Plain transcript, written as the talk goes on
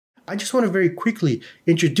I just want to very quickly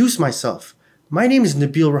introduce myself. My name is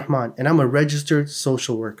Nabil Rahman and I'm a registered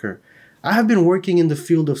social worker. I have been working in the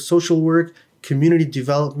field of social work, community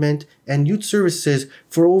development, and youth services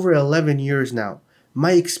for over 11 years now.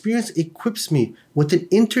 My experience equips me with an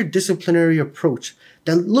interdisciplinary approach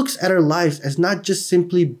that looks at our lives as not just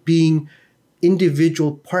simply being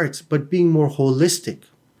individual parts, but being more holistic.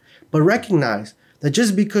 But recognize that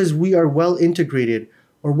just because we are well integrated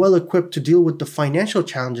or well equipped to deal with the financial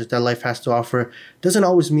challenges that life has to offer doesn't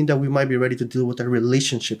always mean that we might be ready to deal with our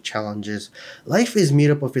relationship challenges. Life is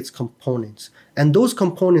made up of its components, and those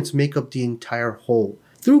components make up the entire whole.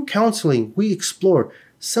 Through counseling, we explore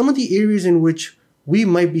some of the areas in which we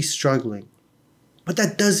might be struggling. But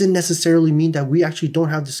that doesn't necessarily mean that we actually don't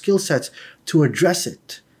have the skill sets to address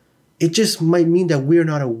it. It just might mean that we're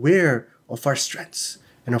not aware of our strengths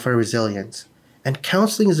and of our resilience. And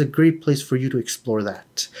counseling is a great place for you to explore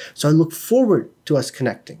that. So I look forward to us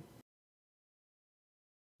connecting.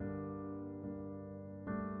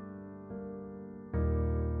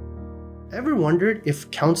 Ever wondered if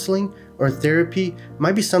counseling or therapy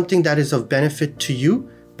might be something that is of benefit to you,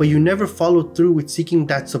 but you never followed through with seeking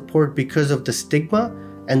that support because of the stigma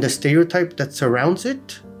and the stereotype that surrounds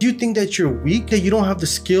it? Do you think that you're weak, that you don't have the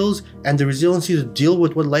skills and the resiliency to deal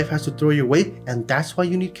with what life has to throw your way, and that's why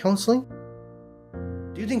you need counseling?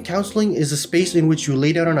 Do you think counseling is a space in which you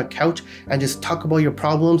lay down on a couch and just talk about your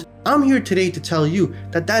problems? I'm here today to tell you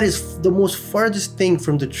that that is the most farthest thing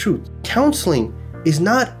from the truth. Counseling is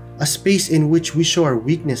not a space in which we show our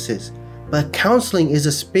weaknesses, but counseling is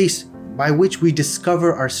a space by which we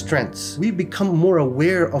discover our strengths. We become more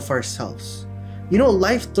aware of ourselves. You know,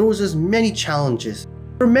 life throws us many challenges.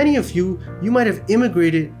 For many of you, you might have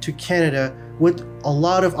immigrated to Canada with a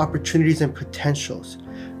lot of opportunities and potentials.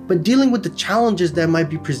 But dealing with the challenges that might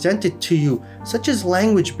be presented to you, such as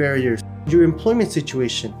language barriers, your employment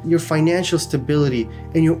situation, your financial stability,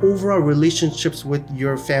 and your overall relationships with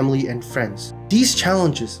your family and friends. These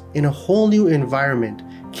challenges in a whole new environment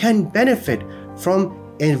can benefit from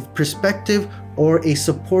a perspective or a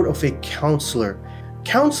support of a counselor.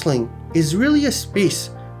 Counseling is really a space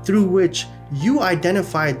through which you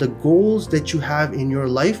identify the goals that you have in your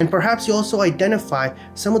life, and perhaps you also identify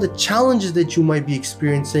some of the challenges that you might be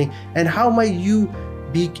experiencing and how might you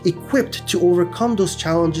be equipped to overcome those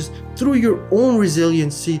challenges through your own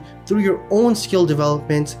resiliency, through your own skill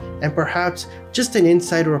development, and perhaps just an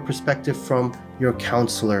insight or a perspective from your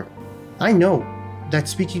counselor. I know that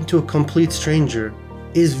speaking to a complete stranger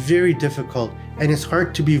is very difficult and it's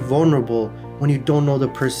hard to be vulnerable when you don't know the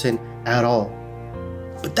person at all.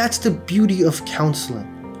 But that's the beauty of counseling,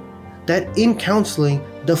 that in counseling,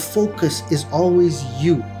 the focus is always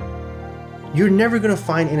you. You're never going to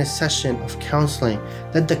find in a session of counseling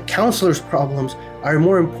that the counselor's problems are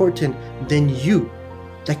more important than you.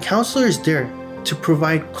 The counselor is there to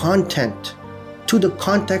provide content to the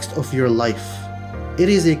context of your life. It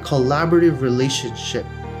is a collaborative relationship.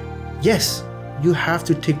 Yes, you have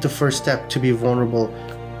to take the first step to be vulnerable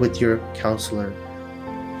with your counselor.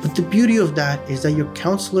 But the beauty of that is that your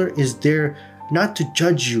counselor is there not to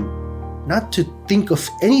judge you, not to think of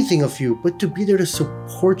anything of you, but to be there to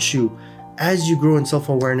support you as you grow in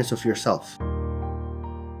self-awareness of yourself.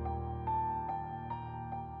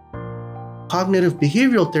 Cognitive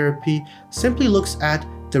behavioral therapy simply looks at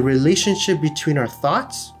the relationship between our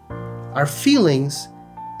thoughts, our feelings,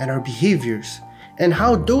 and our behaviors, and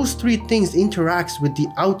how those three things interacts with the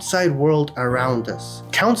outside world around us.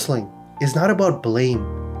 Counseling is not about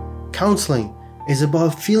blame. Counseling is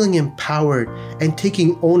about feeling empowered and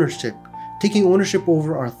taking ownership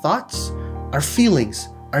over our thoughts, our feelings,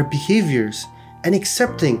 our behaviors, and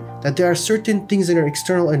accepting that there are certain things in our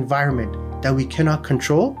external environment that we cannot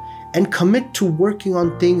control and commit to working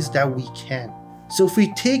on things that we can. So if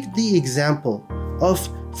we take the example of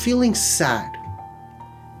feeling sad,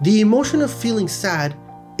 the emotion of feeling sad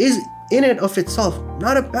is in and of itself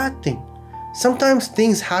not a bad thing. Sometimes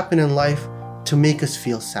things happen in life to make us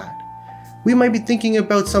feel sad. We might be thinking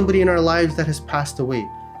about somebody in our lives that has passed away,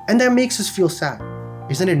 and that makes us feel sad.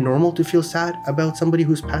 Isn't it normal to feel sad about somebody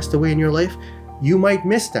who's passed away in your life? You might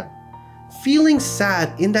miss them. Feeling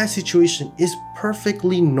sad in that situation is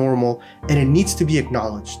perfectly normal and it needs to be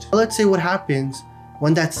acknowledged. Let's say what happens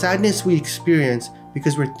when that sadness we experience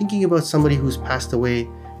because we're thinking about somebody who's passed away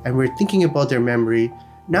and we're thinking about their memory,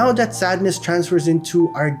 now that sadness transfers into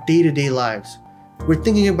our day-to-day lives. We're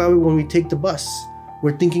thinking about it when we take the bus.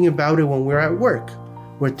 We're thinking about it when we're at work.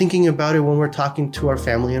 We're thinking about it when we're talking to our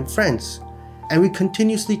family and friends. And we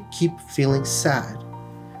continuously keep feeling sad.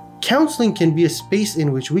 Counseling can be a space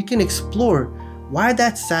in which we can explore why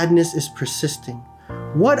that sadness is persisting.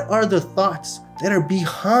 What are the thoughts that are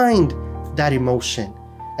behind that emotion.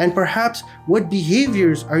 And perhaps what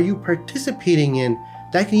behaviors are you participating in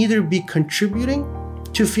that can either be contributing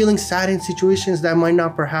to feeling sad in situations that might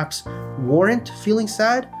not perhaps warrant feeling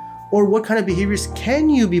sad, or what kind of behaviors can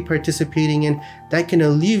you be participating in that can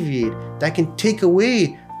alleviate, that can take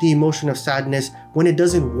away the emotion of sadness when it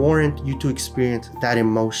doesn't warrant you to experience that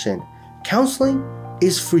emotion. Counseling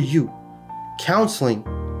is for you. Counseling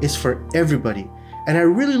is for everybody. And I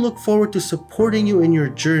really look forward to supporting you in your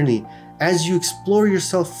journey as you explore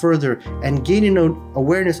yourself further and gain an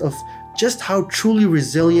awareness of just how truly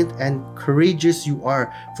resilient and courageous you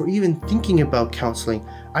are for even thinking about counseling.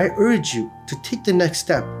 I urge you to take the next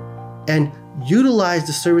step and utilize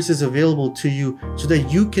the services available to you so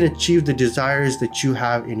that you can achieve the desires that you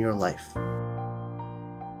have in your life.